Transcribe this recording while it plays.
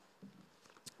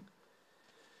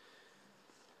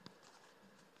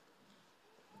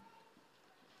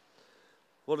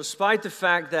Well, despite the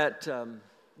fact that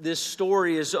this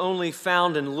story is only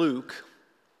found in Luke,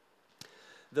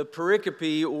 the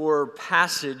pericope or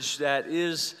passage that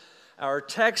is our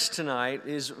text tonight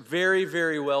is very,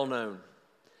 very well known.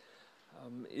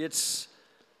 It's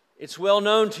well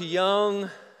known to young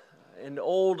and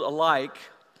old alike.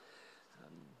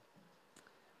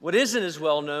 What isn't as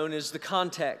well known is the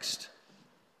context.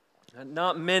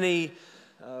 Not many,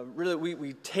 really,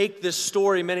 we take this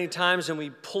story many times and we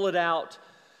pull it out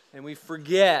and we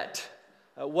forget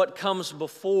what comes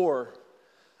before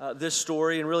this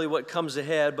story and really what comes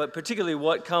ahead, but particularly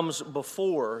what comes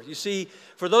before. You see,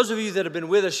 for those of you that have been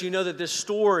with us, you know that this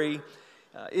story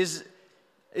is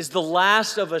the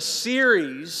last of a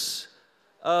series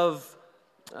of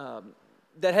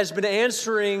that has been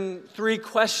answering three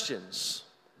questions.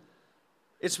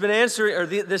 It's been answering, or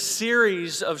this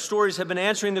series of stories have been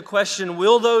answering the question,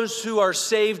 will those who are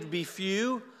saved be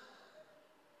few?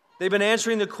 They've been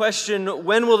answering the question,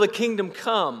 when will the kingdom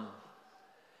come?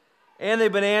 And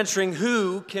they've been answering,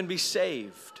 who can be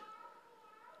saved?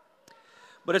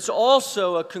 But it's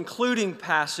also a concluding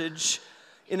passage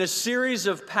in a series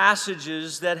of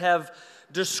passages that have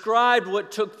described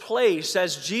what took place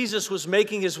as Jesus was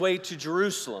making his way to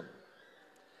Jerusalem.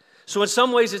 So in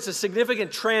some ways, it's a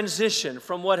significant transition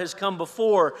from what has come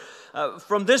before.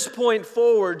 From this point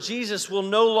forward, Jesus will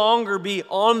no longer be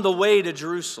on the way to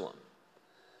Jerusalem.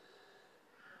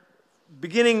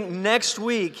 Beginning next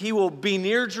week, he will be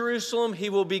near Jerusalem,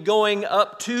 he will be going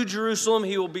up to Jerusalem,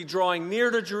 he will be drawing near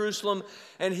to Jerusalem,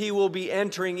 and he will be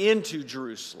entering into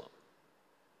Jerusalem.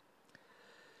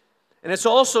 And it's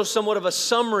also somewhat of a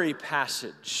summary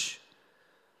passage,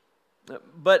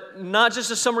 but not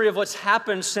just a summary of what's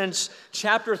happened since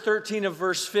chapter 13 of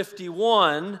verse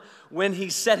 51, when he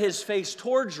set his face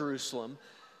toward Jerusalem.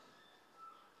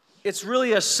 It's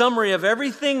really a summary of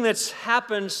everything that's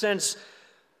happened since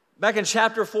back in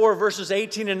chapter 4, verses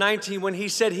 18 and 19, when he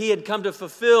said he had come to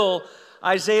fulfill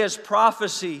Isaiah's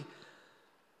prophecy.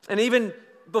 And even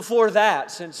before that,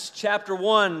 since chapter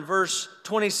 1, verse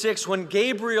 26, when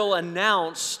Gabriel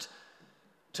announced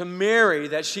to Mary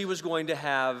that she was going to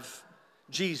have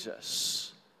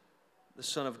Jesus, the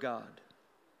Son of God.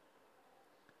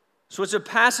 So it's a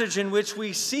passage in which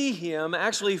we see him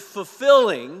actually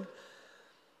fulfilling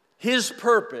his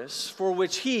purpose for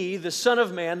which he, the Son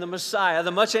of Man, the Messiah,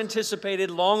 the much anticipated,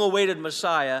 long-awaited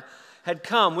Messiah, had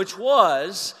come, which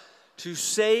was to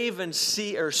seek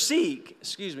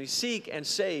and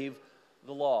save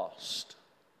the lost.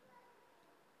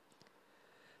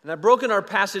 And I've broken our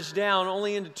passage down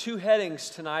only into two headings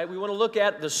tonight. We want to look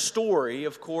at the story,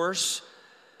 of course.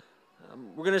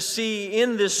 We're going to see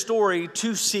in this story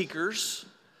two seekers.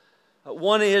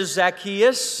 One is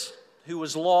Zacchaeus, who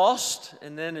was lost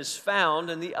and then is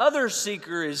found, and the other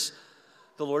seeker is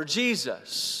the Lord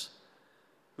Jesus,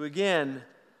 who again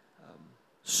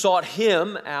sought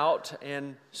him out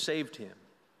and saved him.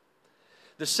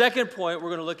 The second point we're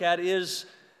going to look at is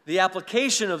the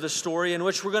application of the story, in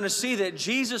which we're going to see that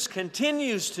Jesus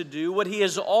continues to do what he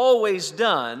has always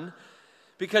done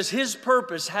because his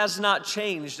purpose has not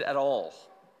changed at all.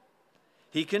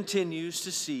 He continues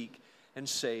to seek and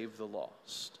save the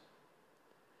lost.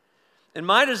 And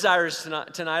my desire is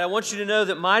tonight, I want you to know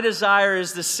that my desire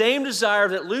is the same desire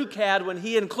that Luke had when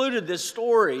he included this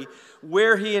story,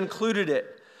 where he included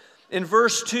it. In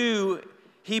verse 2,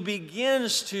 he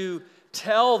begins to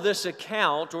tell this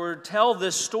account, or tell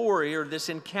this story, or this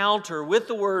encounter with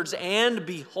the words, "and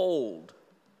behold."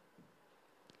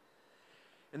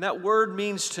 And that word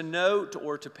means to note,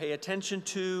 or to pay attention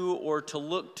to, or to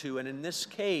look to. And in this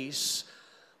case,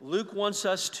 Luke wants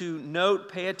us to note,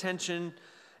 pay attention,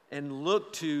 and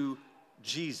look to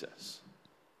Jesus,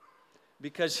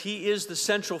 because he is the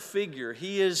central figure.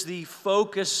 He is the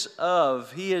focus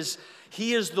of. He is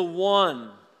the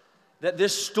one that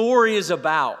this story is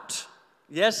about.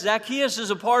 Yes, Zacchaeus is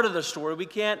a part of the story. We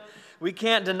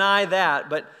can't deny that,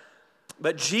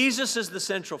 but Jesus is the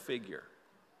central figure.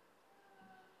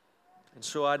 And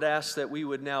so I'd ask that we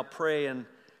would now pray and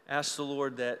ask the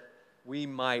Lord that we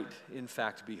might, in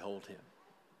fact, behold him.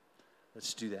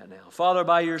 Let's do that now. Father,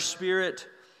 by your Spirit,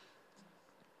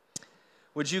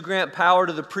 would you grant power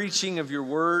to the preaching of your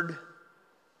word?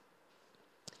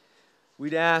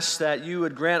 We'd ask that you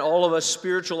would grant all of us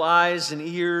spiritual eyes and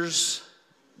ears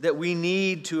that we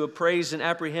need to appraise and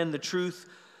apprehend the truth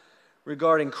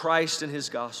regarding Christ and his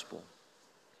gospel.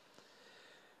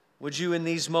 Would you in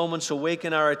these moments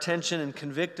awaken our attention and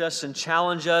convict us and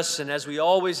challenge us? And as we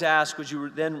always ask, would you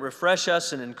then refresh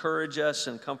us and encourage us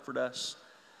and comfort us?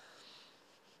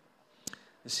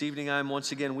 This evening I am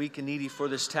once again weak and needy for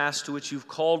this task to which you've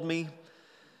called me.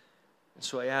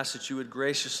 So I ask that you would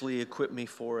graciously equip me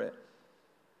for it.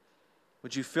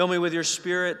 Would you fill me with your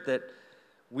Spirit that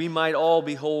we might all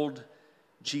behold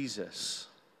Jesus?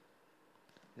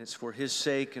 And it's for His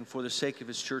sake and for the sake of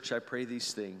His church I pray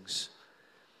these things.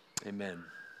 Amen.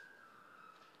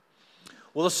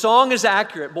 Well, the song is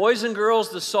accurate. Boys and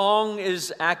girls, the song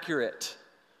is accurate.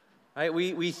 Right?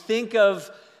 We think of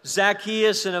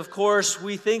Zacchaeus, and of course,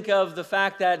 we think of the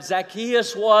fact that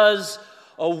Zacchaeus was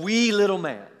a wee little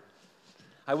man.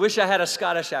 I wish I had a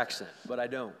Scottish accent, but I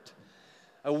don't.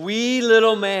 A wee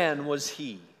little man was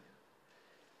he.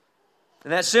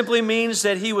 And that simply means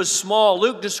that he was small.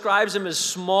 Luke describes him as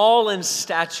small in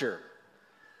stature,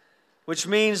 which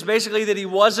means basically that he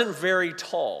wasn't very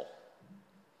tall.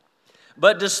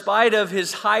 But despite of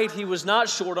his height, he was not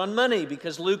short on money,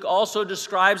 because Luke also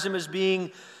describes him as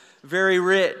being very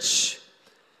rich.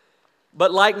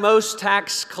 But like most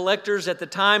tax collectors at the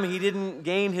time, he didn't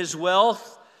gain his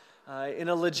wealth in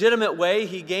a legitimate way.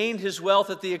 He gained his wealth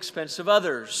at the expense of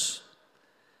others.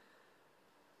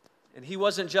 And he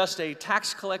wasn't just a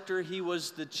tax collector, he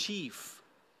was the chief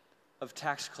of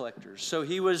tax collectors. So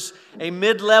he was a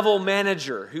mid-level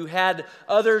manager who had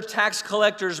other tax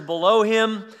collectors below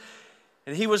him.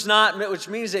 And he was not, which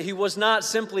means that he was not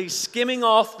simply skimming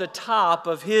off the top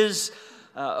of his,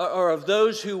 or of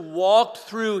those who walked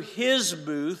through his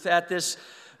booth at this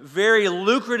very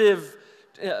lucrative,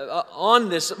 on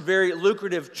this very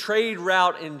lucrative trade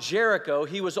route in Jericho.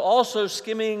 He was also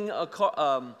skimming off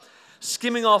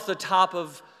the top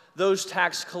of those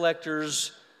tax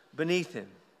collectors beneath him.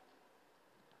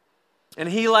 And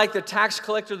he, like the tax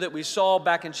collector that we saw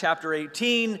back in chapter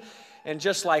 18, and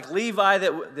just like Levi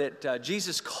that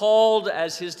Jesus called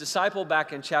as his disciple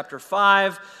back in chapter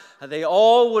 5, they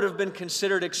all would have been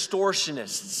considered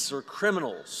extortionists or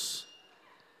criminals.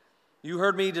 You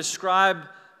heard me describe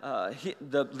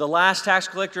the last tax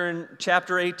collector in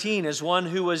chapter 18 as one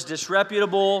who was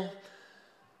disreputable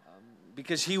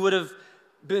because he would have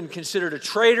been considered a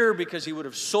traitor, because he would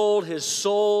have sold his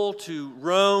soul to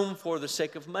Rome for the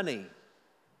sake of money.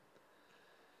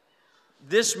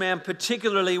 This man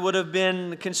particularly would have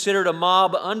been considered a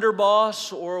mob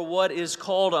underboss, or what is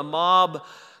called a mob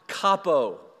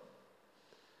capo,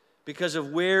 because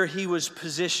of where he was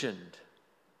positioned.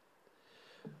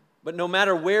 But no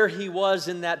matter where he was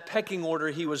in that pecking order,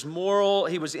 he was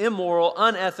immoral,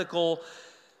 unethical,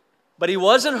 but he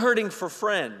wasn't hurting for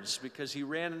friends, because he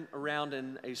ran around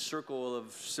in a circle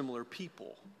of similar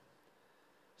people.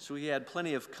 So he had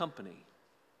plenty of company.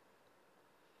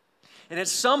 And at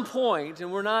some point,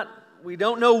 and we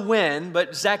don't know when,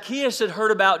 but Zacchaeus had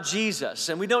heard about Jesus.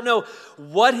 And we don't know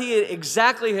what he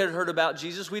exactly had heard about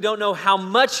Jesus. We don't know how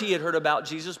much he had heard about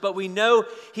Jesus, but we know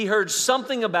he heard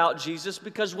something about Jesus,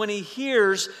 because when he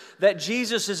hears that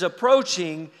Jesus is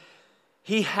approaching,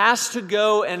 he has to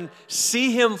go and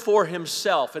see him for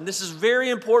himself. And this is very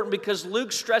important, because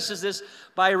Luke stresses this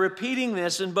by repeating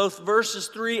this in both verses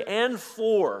 3 and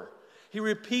 4. He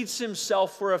repeats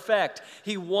himself for effect.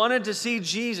 He wanted to see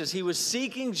Jesus. He was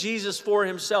seeking Jesus for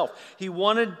himself. He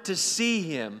wanted to see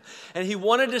him. And he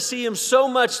wanted to see him so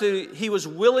much that he was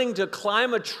willing to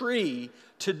climb a tree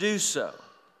to do so.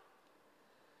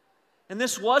 And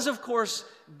this was, of course,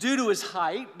 due to his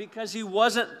height, because he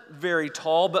wasn't very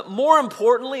tall. But more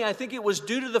importantly, I think it was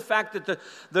due to the fact that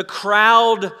the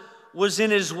crowd was in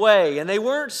his way. And they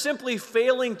weren't simply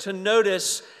failing to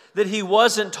notice that he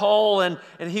wasn't tall and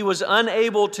he was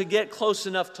unable to get close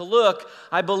enough to look.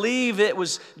 I believe it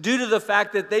was due to the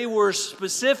fact that they were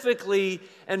specifically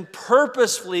and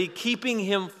purposefully keeping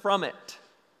him from it.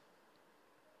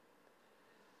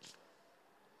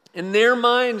 In their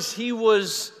minds,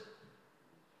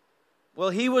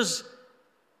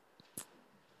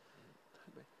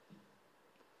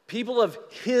 people of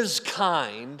his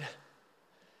kind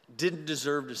didn't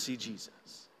deserve to see Jesus.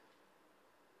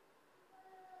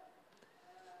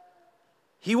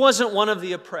 He wasn't one of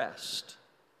the oppressed.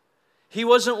 He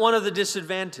wasn't one of the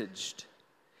disadvantaged.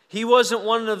 He wasn't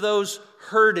one of those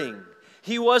hurting.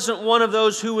 He wasn't one of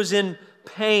those who was in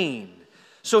pain.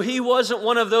 So he wasn't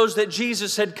one of those that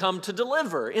Jesus had come to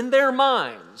deliver in their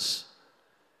minds.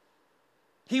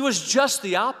 He was just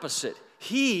the opposite.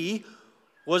 He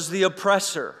was the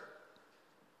oppressor.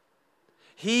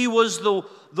 He was the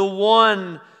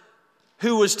one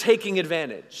who was taking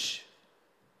advantage.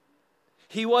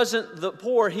 He wasn't the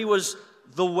poor, he was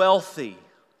the wealthy.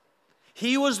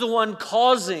 He was the one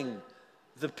causing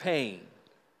the pain.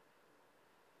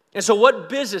 And so what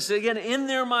business, again, in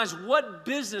their minds, what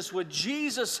business would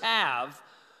Jesus have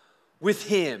with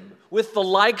him, with the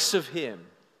likes of him?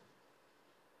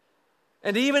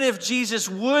 And even if Jesus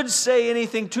would say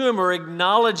anything to him or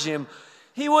acknowledge him,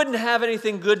 He wouldn't have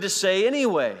anything good to say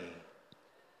anyway.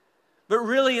 But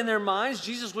really in their minds,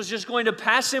 Jesus was just going to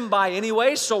pass him by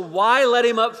anyway, so why let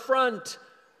him up front?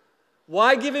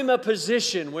 Why give him a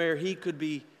position where he could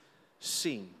be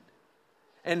seen?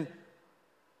 And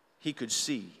he could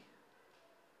see.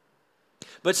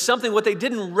 But what they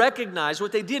didn't recognize,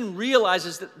 what they didn't realize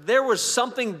is that there was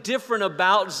something different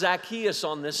about Zacchaeus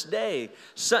on this day.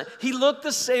 He looked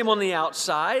the same on the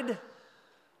outside,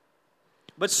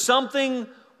 but something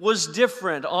was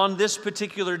different on this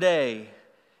particular day.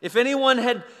 If anyone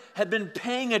had been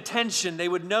paying attention, they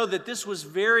would know that this was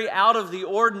very out of the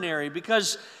ordinary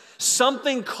because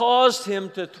something caused him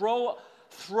to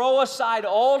throw aside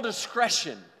all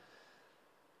discretion.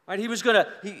 Right?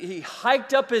 He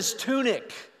hiked up his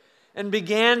tunic and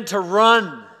began to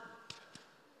run.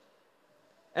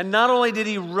 And not only did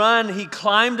he run, he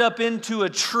climbed up into a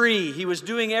tree. He was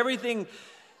doing everything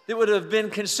that would have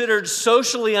been considered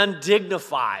socially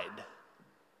undignified.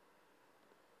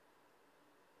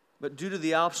 But due to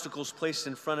the obstacles placed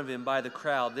in front of him by the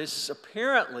crowd, this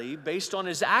apparently, based on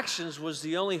his actions, was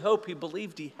the only hope he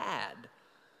believed he had.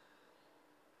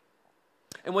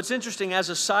 And what's interesting, as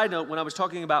a side note, when I was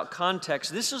talking about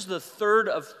context, this is the third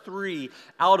of 3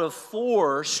 out of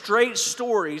 4 straight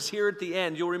stories here at the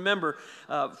end. You'll remember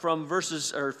from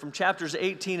chapters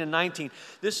 18 and 19.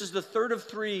 This is the third of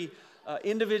 3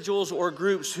 individuals or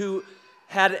groups who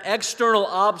had external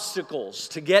obstacles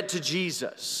to get to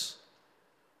Jesus.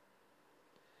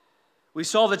 We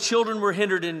saw the children were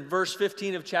hindered in verse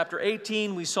 15 of chapter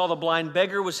 18. We saw the blind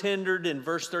beggar was hindered in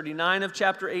verse 39 of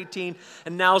chapter 18.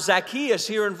 And now Zacchaeus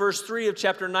here in verse 3 of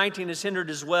chapter 19 is hindered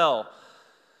as well.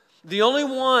 The only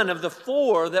one of the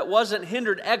 4 that wasn't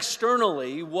hindered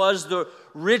externally was the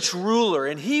rich ruler,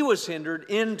 and he was hindered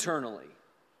internally.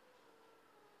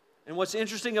 And what's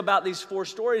interesting about these 4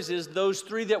 stories is those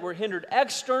 3 that were hindered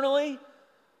externally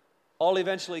all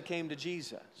eventually came to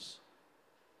Jesus.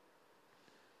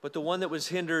 But the one that was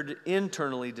hindered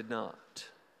internally did not.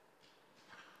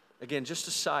 Again, just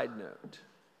a side note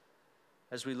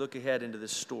as we look ahead into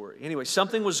this story. Anyway,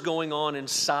 something was going on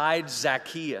inside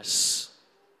Zacchaeus.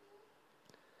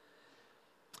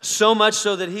 So much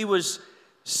so that he was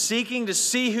seeking to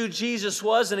see who Jesus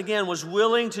was, and again, was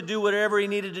willing to do whatever he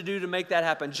needed to do to make that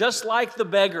happen. Just like the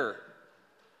beggar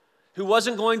who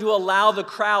wasn't going to allow the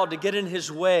crowd to get in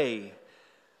his way.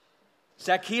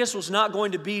 Zacchaeus was not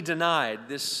going to be denied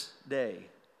this day.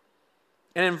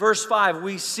 And in verse 5,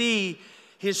 we see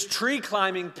his tree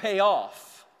climbing pay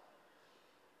off.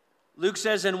 Luke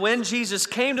says, and when Jesus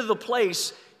came to the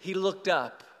place, he looked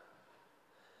up.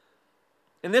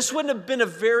 And this wouldn't have been a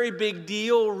very big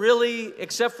deal, really,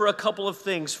 except for a couple of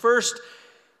things. First,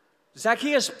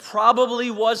 Zacchaeus probably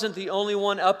wasn't the only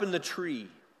one up in the tree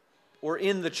or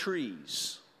in the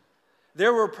trees.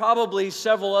 There were probably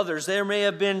several others. There may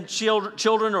have been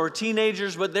children or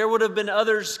teenagers, but there would have been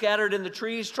others scattered in the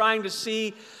trees trying to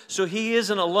see, so he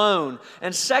isn't alone.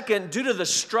 And second, due to the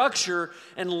structure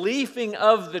and leafing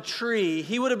of the tree,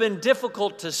 he would have been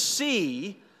difficult to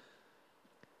see,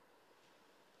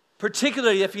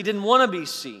 particularly if he didn't want to be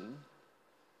seen,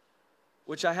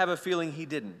 which I have a feeling he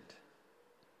didn't.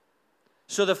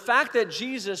 So the fact that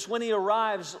Jesus, when he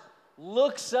arrives,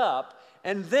 looks up,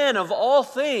 and then, of all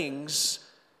things,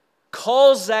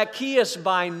 calls Zacchaeus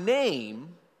by name,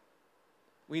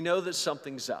 we know that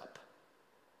something's up.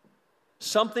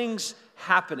 Something's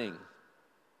happening.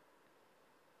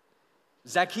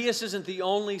 Zacchaeus isn't the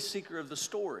only seeker of the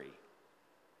story.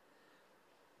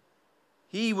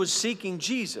 He was seeking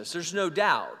Jesus, there's no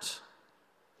doubt.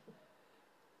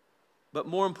 But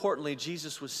more importantly,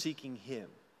 Jesus was seeking him.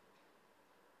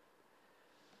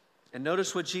 And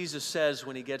notice what Jesus says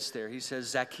when he gets there. He says,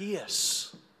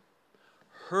 Zacchaeus,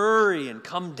 hurry and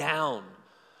come down,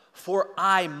 for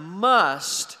I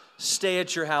must stay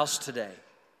at your house today.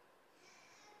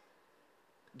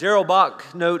 Darrell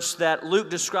Bach notes that Luke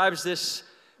describes this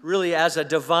really as a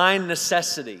divine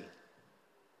necessity.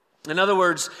 In other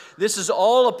words, this is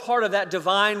all a part of that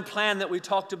divine plan that we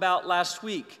talked about last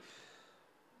week.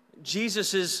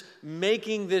 Jesus is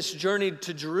making this journey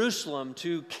to Jerusalem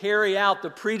to carry out the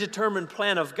predetermined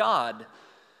plan of God.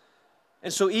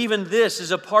 And so even this is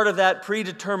a part of that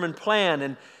predetermined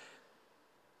plan.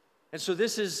 And so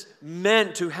this is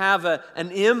meant to have an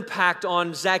impact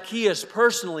on Zacchaeus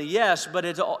personally, yes, but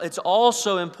it's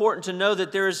also important to know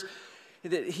that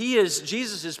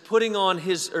Jesus is putting on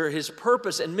his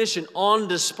purpose and mission on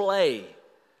display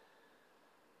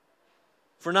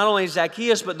for not only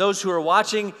Zacchaeus, but those who are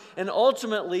watching. And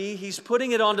ultimately, he's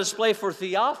putting it on display for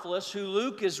Theophilus, who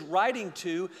Luke is writing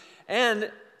to,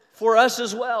 and for us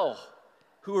as well,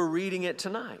 who are reading it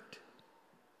tonight.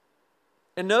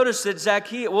 And notice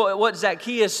that what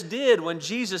Zacchaeus did when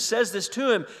Jesus says this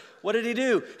to him, what did he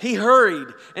do? He hurried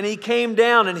and he came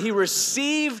down and he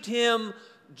received him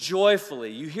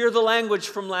joyfully. You hear the language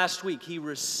from last week. He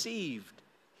received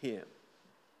him.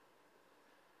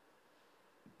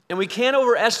 And we can't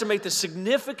overestimate the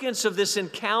significance of this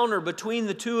encounter between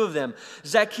the two of them.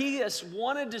 Zacchaeus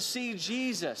wanted to see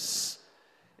Jesus.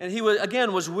 And he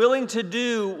was willing to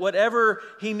do whatever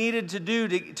he needed to do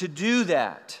to do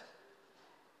that.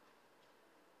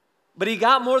 But he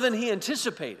got more than he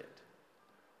anticipated.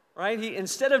 Right?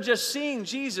 Instead of just seeing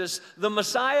Jesus, the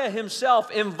Messiah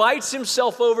himself invites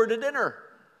himself over to dinner.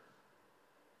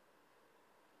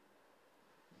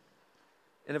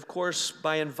 And of course,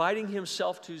 by inviting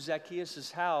himself to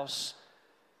Zacchaeus' house,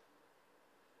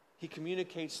 he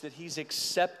communicates that he's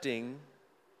accepting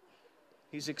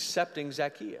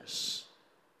Zacchaeus,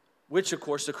 which of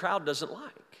course the crowd doesn't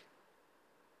like.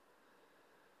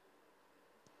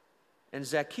 And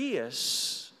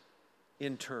Zacchaeus,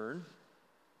 in turn,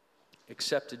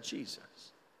 accepted Jesus.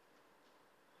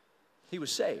 He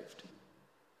was saved.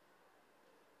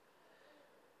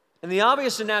 And the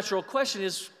obvious and natural question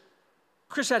is,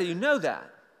 Chris, how do you know that?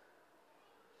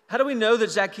 How do we know that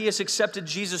Zacchaeus accepted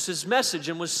Jesus' message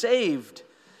and was saved?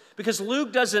 Because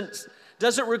Luke doesn't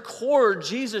record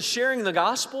Jesus sharing the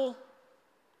gospel.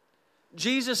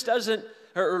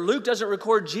 Luke doesn't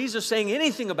record Jesus saying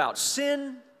anything about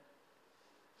sin.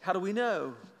 How do we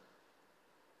know?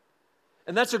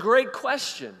 And that's a great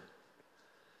question.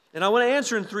 And I want to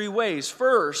answer in three ways.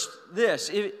 First, this.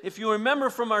 If you remember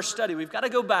from our study, we've got to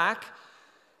go back.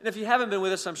 And if you haven't been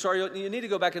with us, I'm sorry, you need to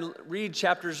go back and read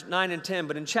chapters 9 and 10.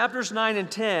 But in chapters 9 and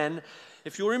 10,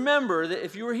 if you'll remember that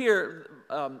if you were here,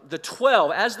 the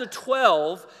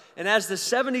 12 and as the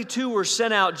 72 were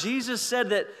sent out, Jesus said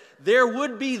that there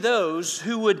would be those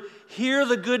who would hear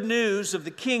the good news of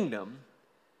the kingdom.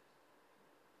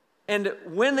 And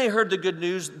when they heard the good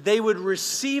news, they would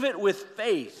receive it with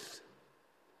faith.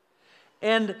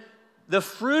 And the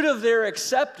fruit of their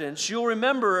acceptance, you'll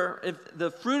remember, if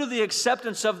the fruit of the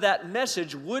acceptance of that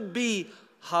message would be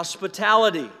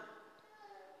hospitality.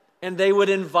 And they would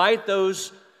invite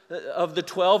those of the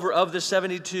 12 or of the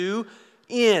 72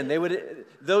 in.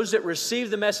 Those that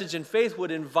received the message in faith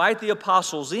would invite the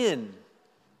apostles in.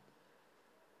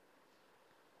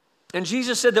 And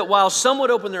Jesus said that while some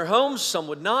would open their homes, some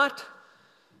would not.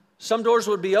 Some doors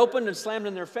would be opened and slammed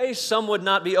in their face, some would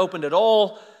not be opened at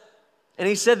all. And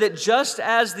he said that just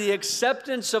as the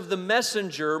acceptance of the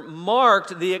messenger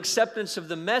marked the acceptance of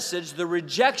the message, the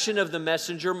rejection of the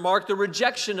messenger marked the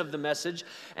rejection of the message.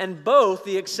 And both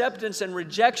the acceptance and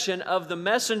rejection of the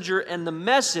messenger and the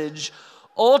message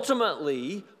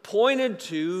ultimately pointed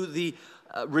to the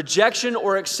rejection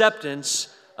or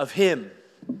acceptance of him.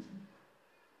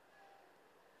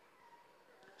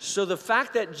 So the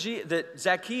fact that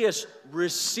Zacchaeus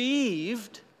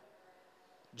received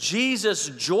Jesus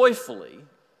joyfully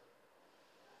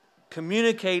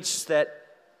communicates that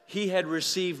he had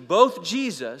received both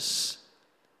Jesus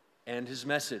and his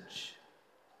message.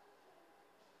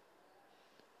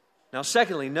 Now,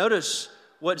 secondly, notice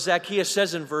what Zacchaeus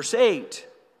says in verse 8.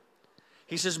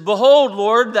 He says, "Behold,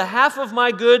 Lord, the half of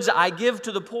my goods I give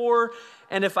to the poor,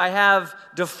 and if I have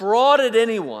defrauded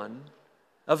anyone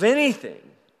of anything,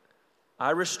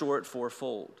 I restore it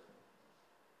fourfold."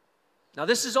 Now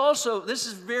this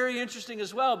is very interesting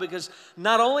as well, because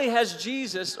not only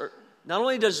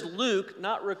does Luke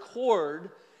not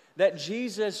record that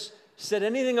Jesus said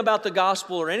anything about the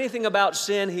gospel or anything about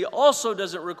sin, he also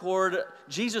doesn't record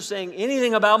Jesus saying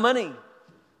anything about money.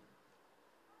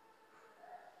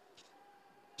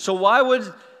 So why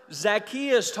would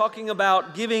Zacchaeus, talking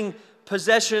about giving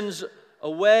possessions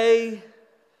away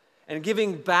and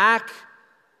giving back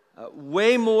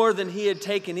way more than he had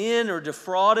taken in or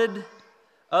defrauded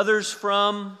others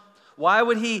from, why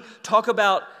would he talk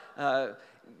about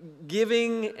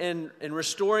giving and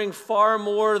restoring far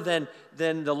more than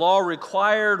the law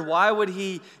required? Why would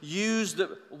he use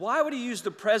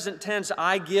the present tense,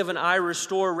 I give and I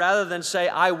restore, rather than say,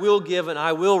 I will give and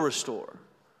I will restore?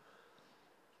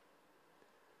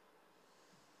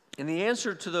 And the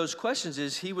answer to those questions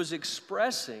is he was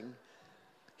expressing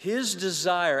his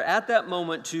desire at that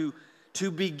moment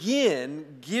to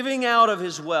begin giving out of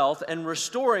his wealth and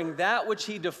restoring that which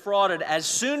he defrauded as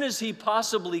soon as he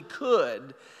possibly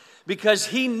could, because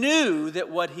he knew that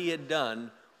what he had done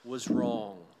was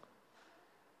wrong.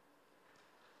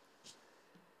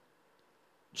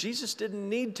 Jesus didn't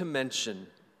need to mention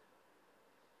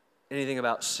anything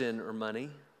about sin or money,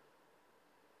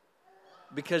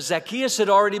 because Zacchaeus had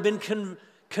already been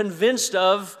convinced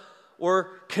of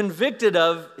or convicted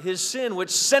of his sin,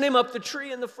 which sent him up the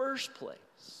tree in the first place.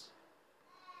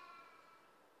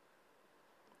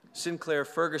 Sinclair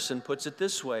Ferguson puts it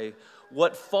this way: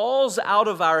 what falls out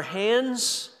of our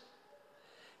hands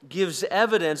gives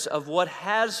evidence of what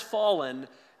has fallen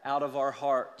out of our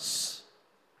hearts.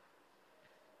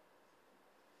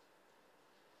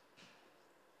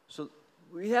 So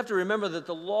we have to remember that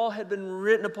the law had been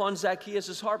written upon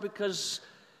Zacchaeus' heart because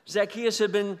Zacchaeus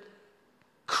had been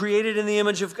created in the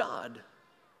image of God.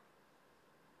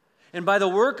 And by the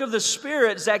work of the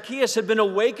Spirit, Zacchaeus had been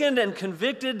awakened and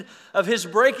convicted of his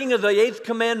breaking of the 8th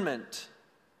commandment.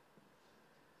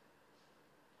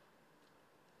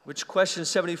 Which questions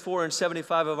 74 and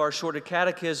 75 of our shorter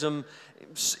catechism,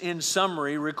 in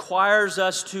summary, requires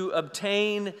us to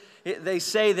obtain. They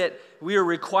say that we are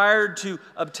required to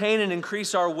obtain and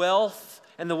increase our wealth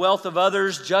and the wealth of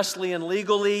others justly and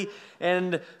legally,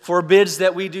 and forbids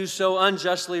that we do so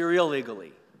unjustly or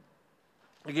illegally.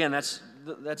 Again,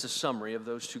 that's a summary of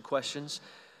those two questions.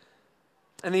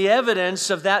 And the evidence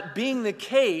of that being the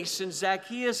case in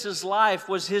Zacchaeus' life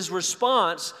was his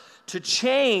response to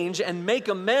change and make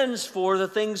amends for the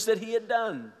things that he had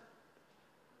done.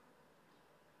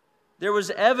 There was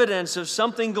evidence of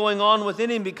something going on within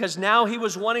him because now he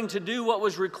was wanting to do what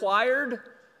was required,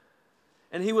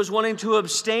 and he was wanting to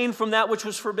abstain from that which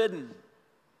was forbidden.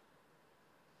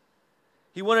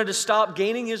 He wanted to stop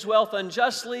gaining his wealth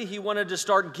unjustly. He wanted to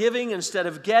start giving instead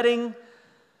of getting.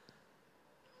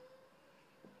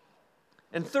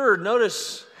 And third,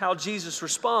 notice how Jesus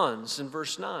responds in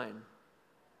verse 9.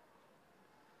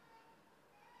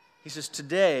 He says,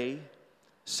 "Today,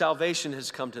 salvation has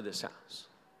come to this house,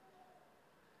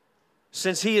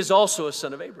 since he is also a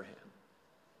son of Abraham."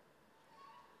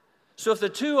 So if the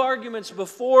two arguments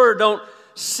before don't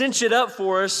cinch it up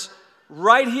for us,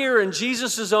 right here in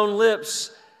Jesus' own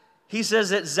lips, he says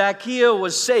that Zacchaeus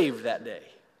was saved that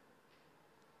day.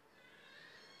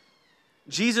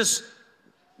 Jesus'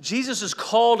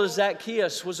 call to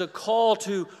Zacchaeus was a call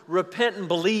to repent and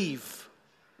believe.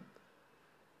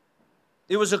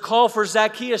 It was a call for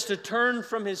Zacchaeus to turn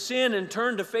from his sin and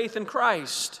turn to faith in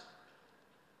Christ.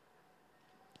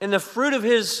 And the fruit of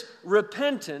his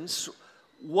repentance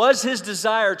was his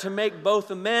desire to make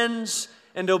both amends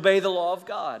and obey the law of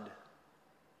God.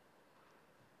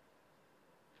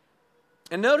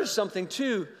 And notice something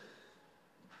too.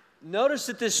 Notice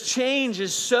that this change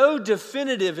is so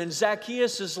definitive in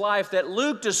Zacchaeus' life that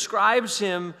Luke describes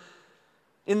him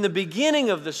in the beginning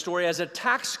of the story as a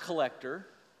tax collector.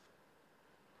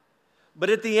 But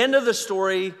at the end of the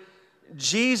story,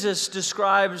 Jesus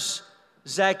describes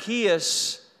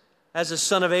Zacchaeus as a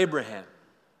son of Abraham.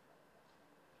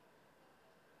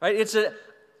 Right? It's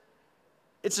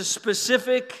a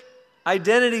specific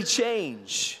identity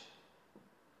change.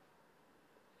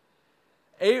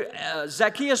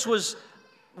 Zacchaeus was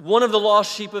one of the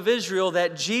lost sheep of Israel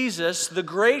that Jesus, the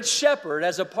great shepherd,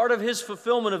 as a part of his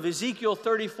fulfillment of Ezekiel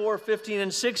 34, 15,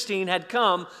 and 16, had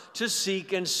come to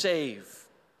seek and save.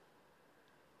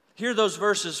 Hear those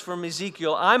verses from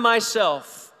Ezekiel. "I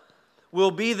myself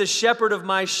will be the shepherd of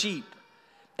my sheep,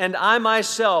 and I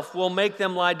myself will make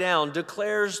them lie down,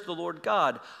 declares the Lord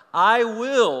God. I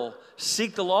will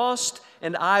seek the lost,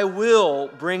 and I will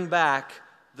bring back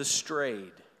the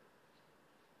strayed."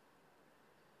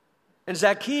 And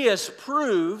Zacchaeus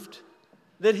proved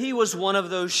that he was one of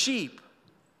those sheep.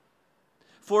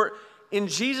 For in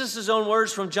Jesus' own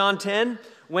words from John 10,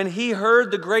 when he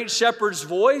heard the great shepherd's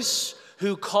voice,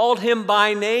 who called him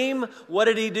by name, what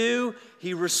did he do?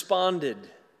 He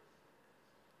responded,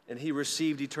 and he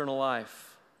received eternal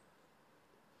life.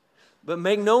 But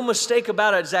make no mistake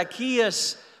about it,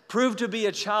 Zacchaeus proved to be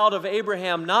a child of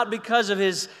Abraham, not because of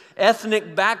his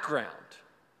ethnic background,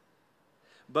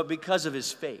 but because of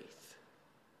his faith.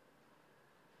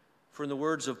 For in the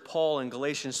words of Paul in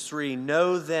Galatians 3,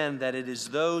 "Know then that it is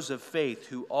those of faith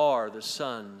who are the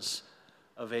sons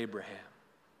of Abraham."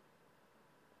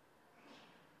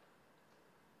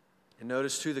 And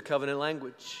notice too the covenant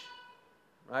language.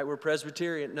 Right, we're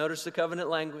Presbyterian. Notice the covenant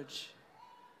language.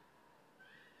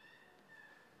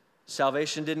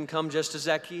 Salvation didn't come just to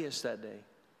Zacchaeus that day.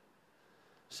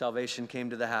 Salvation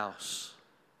came to the house.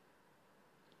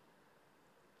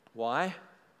 Why?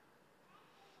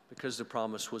 Because the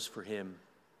promise was for him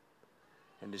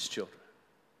and his children.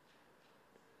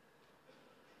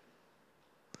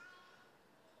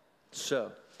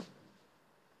 So,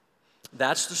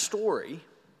 that's the story.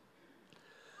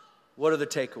 What are the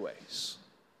takeaways?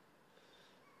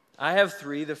 I have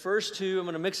three. The first two, I'm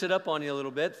going to mix it up on you a little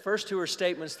bit. The first two are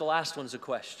statements. The last one's a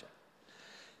question.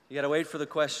 You got to wait for the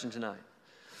question tonight.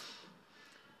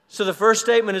 So the first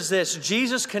statement is this: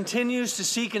 Jesus continues to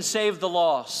seek and save the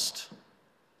lost.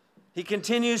 He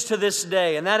continues to this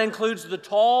day, and that includes the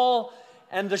tall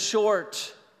and the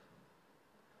short.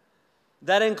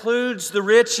 That includes the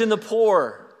rich and the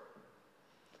poor.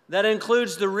 That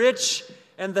includes the rich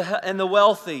and the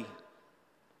wealthy.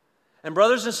 And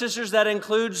brothers and sisters, that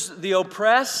includes the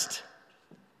oppressed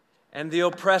and the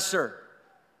oppressor.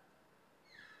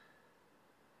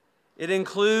 It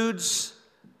includes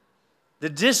the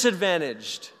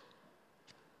disadvantaged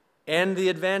and the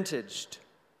advantaged.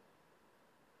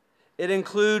 It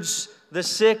includes the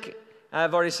sick.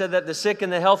 I've already said that, the sick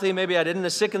and the healthy. Maybe I didn't. The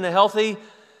sick and the healthy.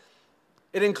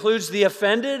 It includes the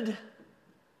offended,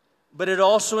 but it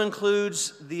also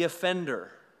includes the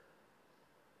offender.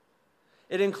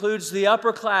 It includes the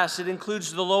upper class. It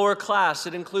includes the lower class.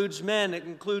 It includes men. It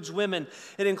includes women.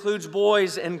 It includes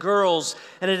boys and girls.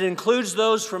 And it includes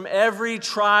those from every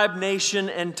tribe, nation,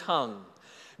 and tongue.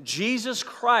 Jesus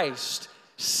Christ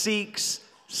seeks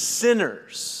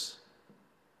sinners.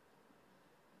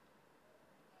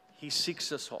 He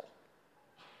seeks us all.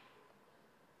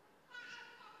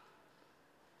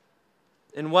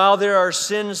 And while there are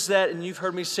sins that, and you've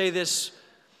heard me say this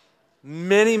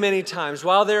many, many times,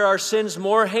 while there are sins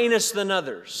more heinous than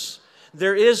others,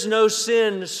 there is no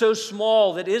sin so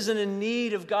small that isn't in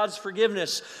need of God's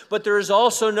forgiveness, but there is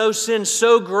also no sin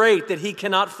so great that He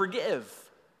cannot forgive.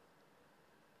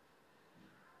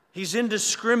 He's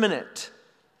indiscriminate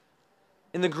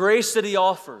in the grace that He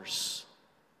offers.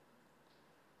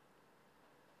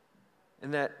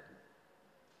 And that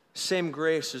same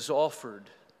grace is offered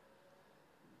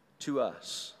to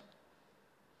us.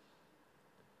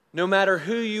 No matter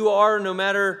who you are, no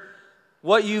matter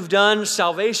what you've done,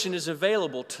 salvation is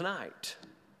available tonight.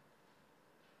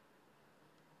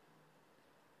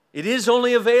 It is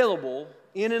only available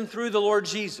in and through the Lord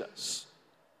Jesus,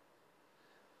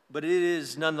 but it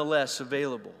is nonetheless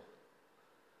available.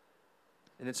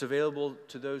 And it's available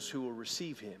to those who will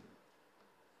receive Him,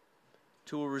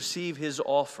 who will receive His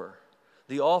offer,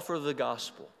 the offer of the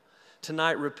gospel.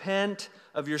 Tonight, repent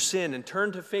of your sin and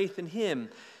turn to faith in Him.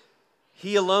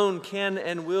 He alone can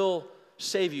and will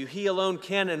save you. He alone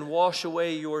can and wash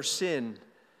away your sin.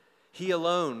 He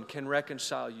alone can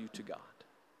reconcile you to God.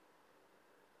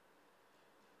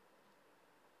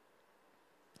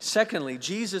 Secondly,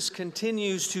 Jesus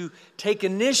continues to take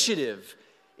initiative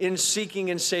in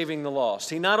seeking and saving the lost.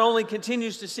 He not only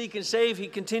continues to seek and save, He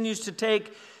continues to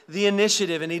take the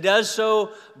initiative, and He does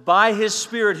so by His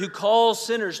Spirit, who calls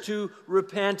sinners to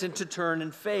repent and to turn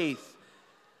in faith.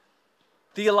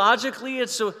 Theologically,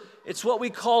 it's what we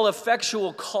call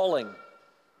effectual calling.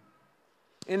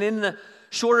 And in the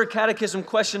Shorter Catechism,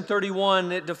 question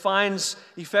 31, it defines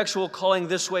effectual calling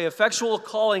this way: effectual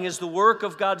calling is the work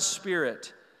of God's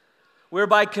Spirit,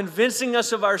 whereby convincing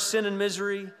us of our sin and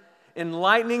misery,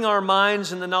 enlightening our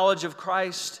minds in the knowledge of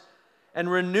Christ, and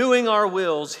renewing our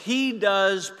wills, He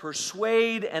does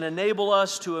persuade and enable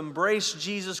us to embrace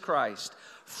Jesus Christ,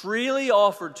 freely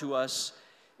offered to us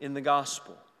in the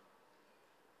gospel.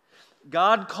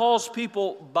 God calls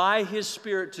people by His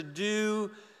Spirit to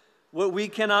do what we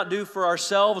cannot do for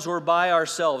ourselves or by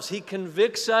ourselves. He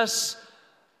convicts us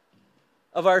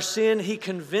of our sin. He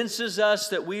convinces us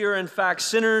that we are in fact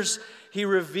sinners. He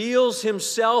reveals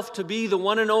Himself to be the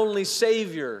one and only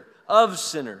Savior of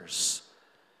sinners.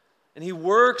 And He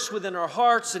works within our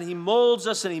hearts, and He molds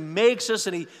us, and He makes us,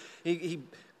 and He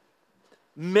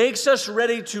makes us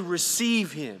ready to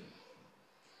receive Him.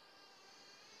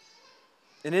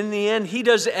 And in the end, He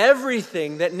does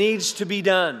everything that needs to be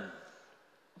done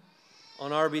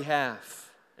on our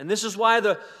behalf. And this is why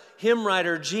the hymn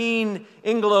writer Gene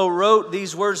Inglow wrote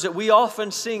these words that we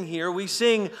often sing here. We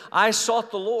sing, "I sought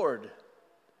the Lord,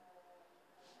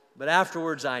 but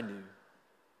afterwards I knew.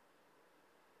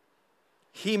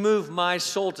 He moved my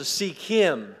soul to seek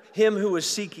Him, Him who was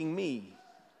seeking me.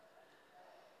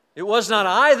 It was not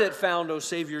I that found, O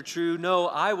Savior, true. No,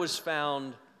 I was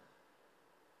found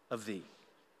of Thee."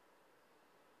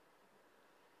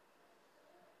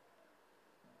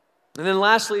 And then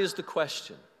lastly is the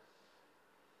question.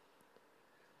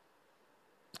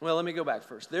 Well, let me go back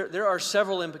first. There are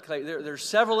several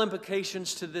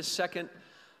implications to this second.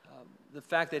 The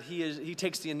fact that he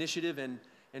takes the initiative and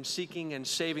seeking and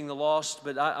saving the lost,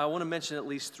 but I want to mention at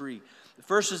least three. The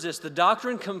first is this: the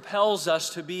doctrine compels us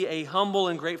to be a humble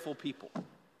and grateful people.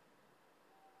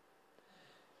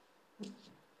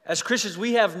 As Christians,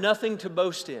 we have nothing to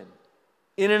boast in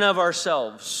and of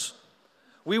ourselves.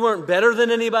 We weren't better than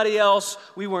anybody else.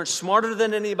 We weren't smarter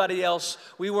than anybody else.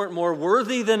 We weren't more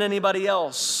worthy than anybody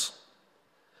else.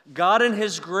 God in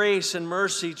His grace and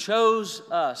mercy chose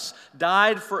us,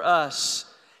 died for us.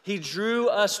 He drew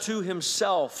us to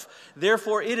Himself.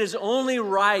 Therefore, it is only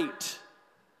right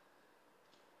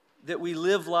that we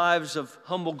live lives of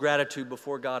humble gratitude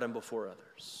before God and before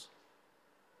others.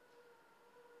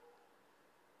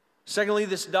 Secondly,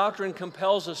 this doctrine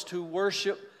compels us to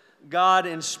worship God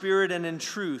in spirit and in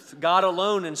truth, God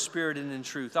alone in spirit and in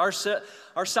truth. Our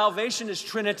salvation is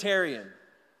Trinitarian.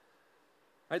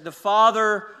 Right? The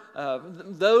Father,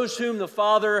 those whom the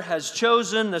Father has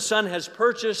chosen, the Son has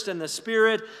purchased, and the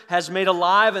Spirit has made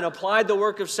alive and applied the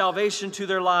work of salvation to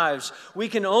their lives. We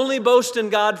can only boast in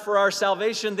God for our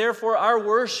salvation, therefore our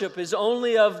worship is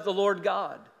only of the Lord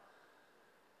God.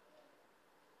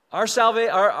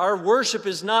 Our worship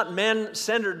is not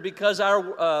man-centered because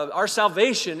our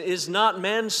salvation is not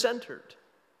man-centered.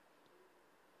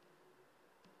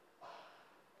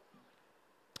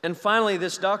 And finally,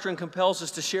 this doctrine compels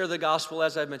us to share the gospel,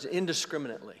 as I've mentioned,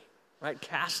 indiscriminately, right?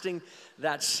 Casting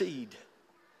that seed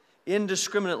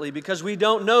indiscriminately, because we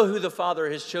don't know who the Father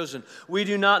has chosen. We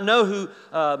do not know who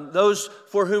those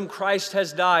for whom Christ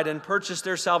has died and purchased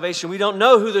their salvation. We don't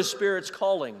know who the Spirit's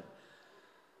calling.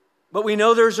 But we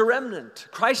know there's a remnant.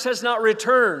 Christ has not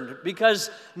returned because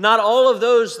not all of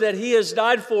those that He has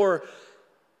died for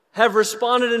have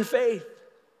responded in faith.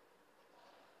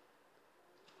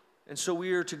 And so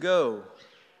we are to go.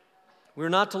 We're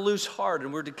not to lose heart,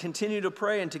 and we're to continue to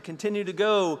pray and to continue to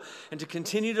go and to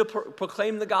continue to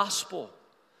proclaim the gospel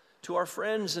to our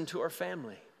friends and to our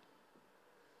family.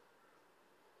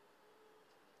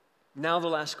 Now the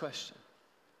last question,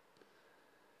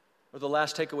 or the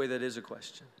last takeaway that is a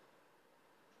question.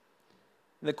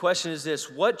 And the question is this: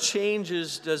 what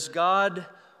changes does God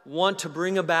want to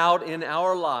bring about in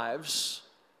our lives,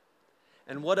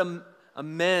 and what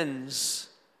amends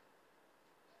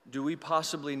do we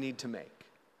possibly need to make?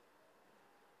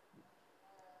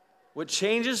 What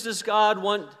changes does God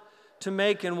want to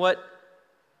make, and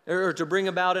or to bring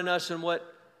about in us, and what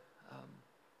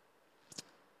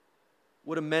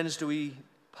amends do we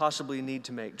possibly need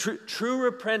to make? True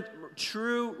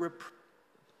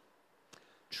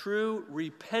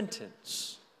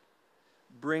repentance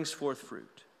brings forth fruit.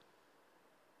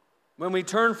 When we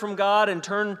turn from God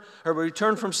we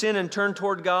turn from sin and turn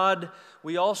toward God,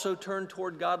 we also turn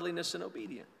toward godliness and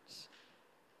obedience.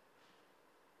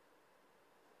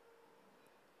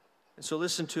 And so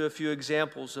listen to a few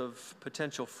examples of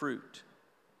potential fruit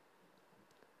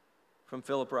from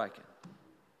Philip Ryken.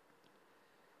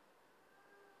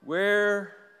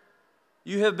 Where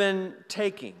you have been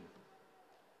taking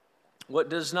what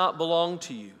does not belong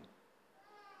to you,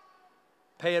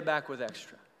 pay it back with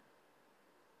extra.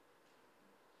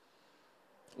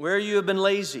 Where you have been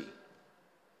lazy,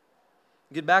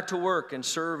 get back to work and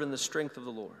serve in the strength of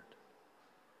the Lord.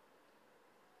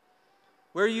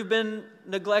 Where you've been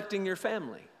neglecting your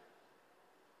family,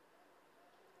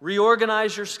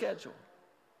 reorganize your schedule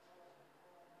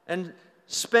and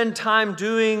spend time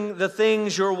doing the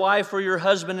things your wife or your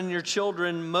husband and your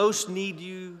children most need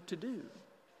you to do.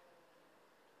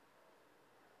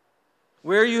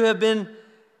 Where you have been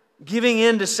giving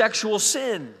in to sexual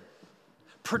sin,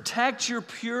 protect your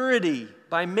purity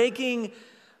by making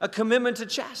a commitment to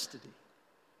chastity.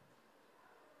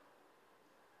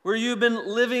 Where you've been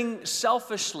living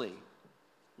selfishly,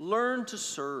 learn to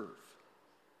serve.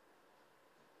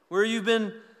 Where you've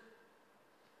been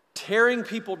tearing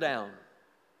people down,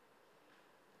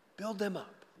 build them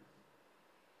up.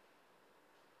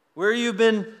 Where you've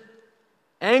been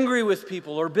angry with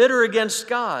people or bitter against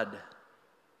God,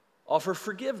 offer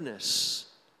forgiveness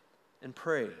and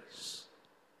praise.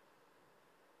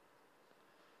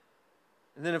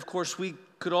 And then, of course, we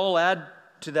could all add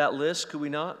to that list, could we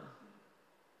not?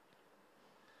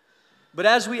 But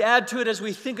as we add to it, as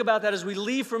we think about that, as we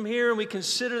leave from here and we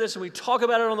consider this and we talk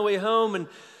about it on the way home, and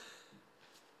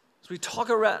as we talk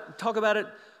about it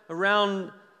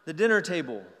around the dinner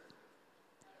table,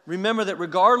 remember that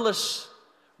regardless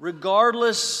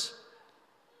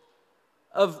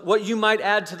of what you might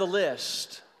add to the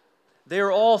list, they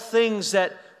are all things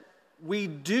that we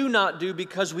do not do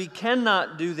because we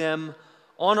cannot do them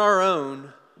on our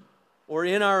own or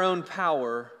in our own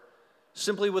power,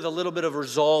 simply with a little bit of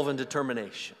resolve and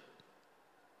determination.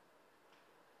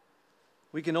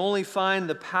 We can only find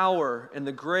the power and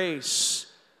the grace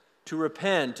to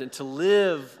repent and to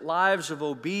live lives of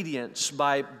obedience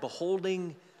by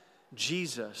beholding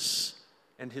Jesus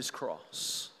and His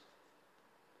cross.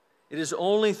 It is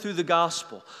only through the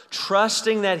gospel,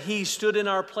 trusting that He stood in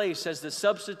our place as the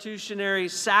substitutionary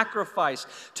sacrifice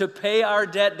to pay our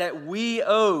debt that we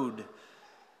owed.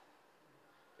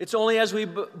 It's only as we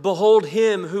behold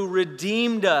Him who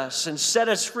redeemed us and set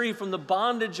us free from the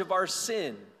bondage of our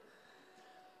sin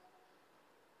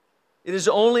It is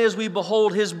only as we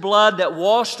behold His blood that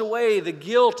washed away the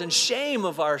guilt and shame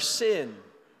of our sin.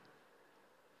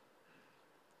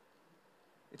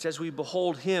 It's as we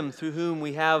behold Him through whom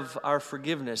we have our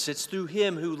forgiveness. It's through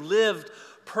Him who lived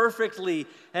perfectly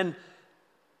and,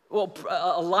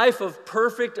 a life of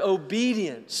perfect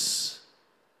obedience.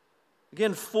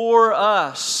 Again, for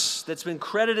us, that's been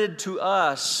credited to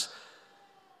us.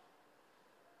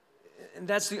 And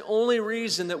that's the only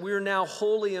reason that we are now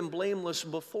holy and blameless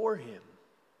before Him.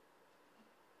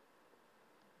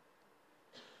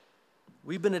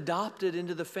 We've been adopted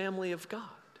into the family of God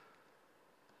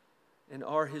and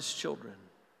are His children.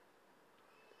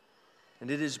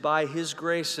 And it is by His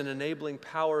grace and enabling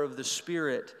power of the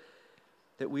Spirit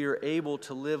that we are able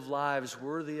to live lives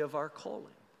worthy of our calling.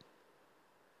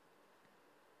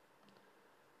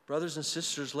 Brothers and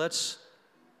sisters,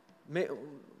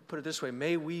 put it this way,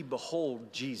 may we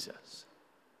behold Jesus.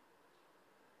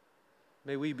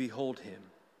 May we behold Him.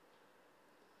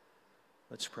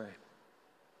 Let's pray.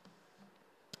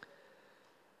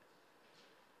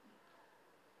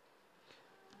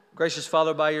 Gracious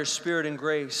Father, by your Spirit and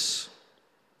grace,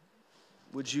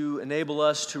 would you enable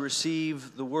us to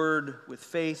receive the word with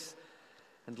faith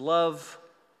and love?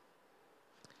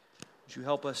 Would you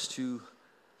help us to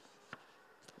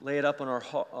lay it up on our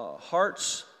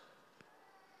hearts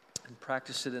and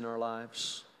practice it in our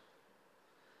lives?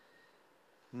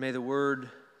 And may the word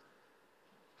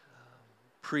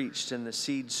preached and the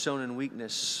seed sown in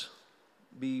weakness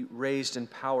be raised in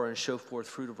power and show forth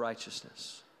fruit of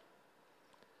righteousness.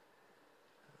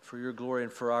 For your glory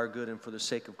and for our good and for the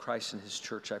sake of Christ and His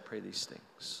church, I pray these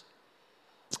things.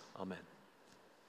 Amen.